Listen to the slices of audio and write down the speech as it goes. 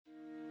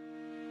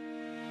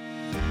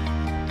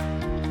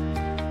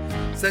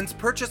Since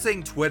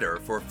purchasing Twitter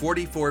for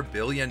 $44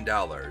 billion,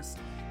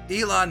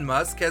 Elon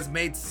Musk has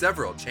made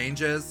several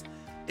changes,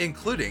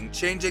 including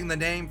changing the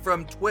name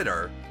from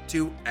Twitter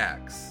to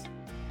X.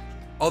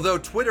 Although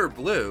Twitter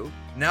Blue,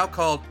 now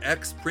called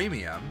X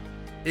Premium,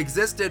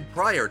 existed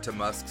prior to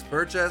Musk's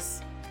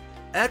purchase,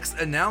 X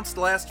announced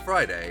last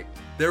Friday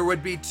there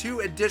would be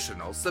 2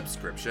 additional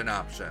subscription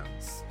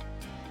options.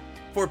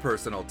 For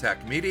Personal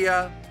Tech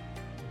Media,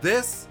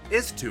 this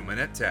is 2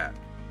 Minute Tech.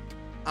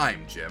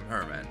 I'm Jim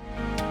Herman.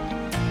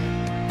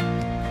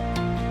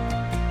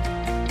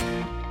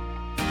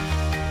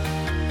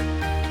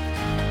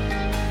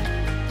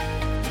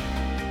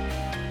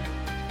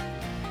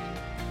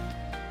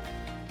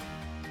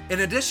 In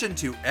addition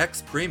to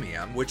X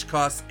Premium, which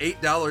costs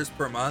 $8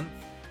 per month,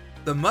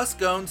 the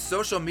Musk-owned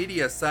social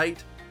media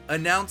site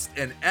announced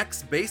an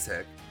X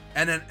Basic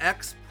and an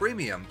X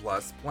Premium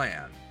Plus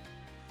plan.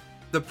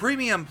 The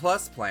Premium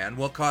Plus plan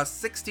will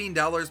cost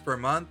 $16 per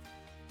month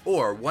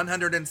or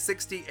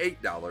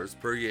 $168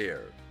 per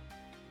year.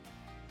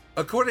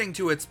 According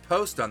to its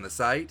post on the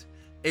site,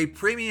 a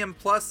Premium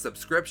Plus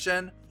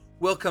subscription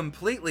will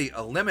completely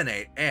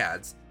eliminate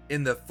ads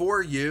in the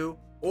For You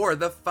or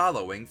the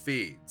following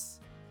feeds.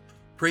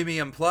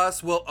 Premium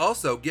Plus will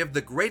also give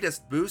the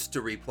greatest boost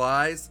to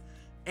replies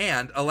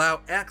and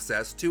allow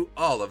access to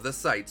all of the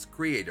site's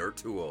creator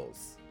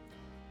tools.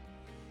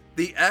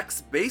 The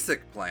X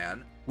Basic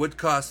plan would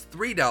cost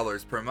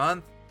 $3 per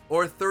month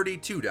or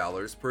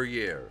 $32 per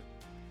year.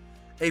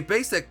 A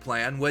basic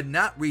plan would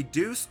not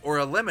reduce or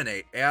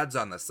eliminate ads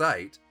on the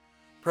site,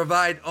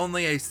 provide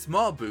only a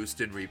small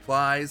boost in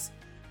replies,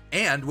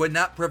 and would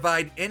not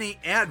provide any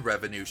ad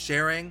revenue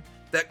sharing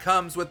that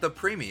comes with the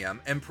Premium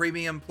and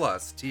Premium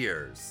Plus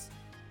tiers.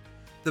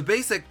 The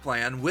basic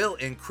plan will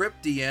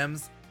encrypt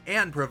DMs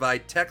and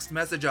provide text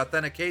message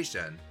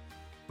authentication,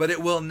 but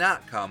it will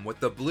not come with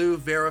the blue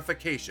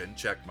verification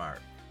checkmark.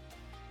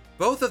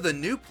 Both of the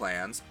new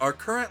plans are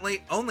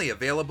currently only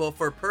available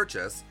for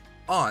purchase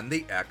on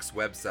the X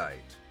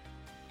website.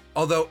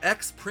 Although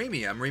X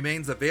Premium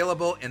remains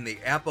available in the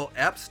Apple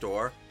App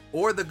Store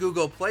or the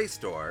Google Play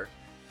Store,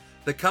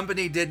 the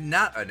company did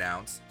not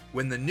announce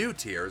when the new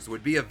tiers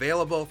would be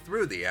available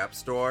through the App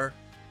Store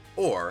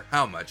or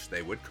how much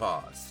they would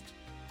cost.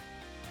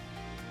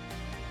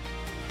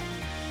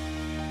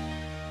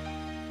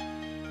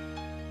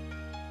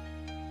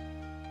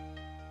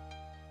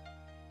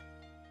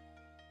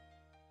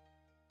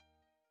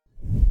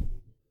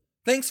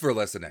 Thanks for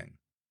listening.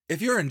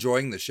 If you're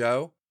enjoying the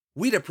show,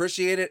 we'd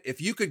appreciate it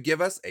if you could give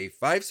us a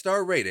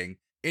 5-star rating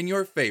in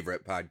your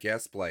favorite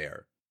podcast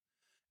player.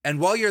 And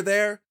while you're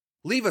there,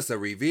 leave us a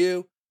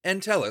review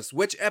and tell us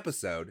which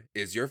episode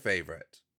is your favorite.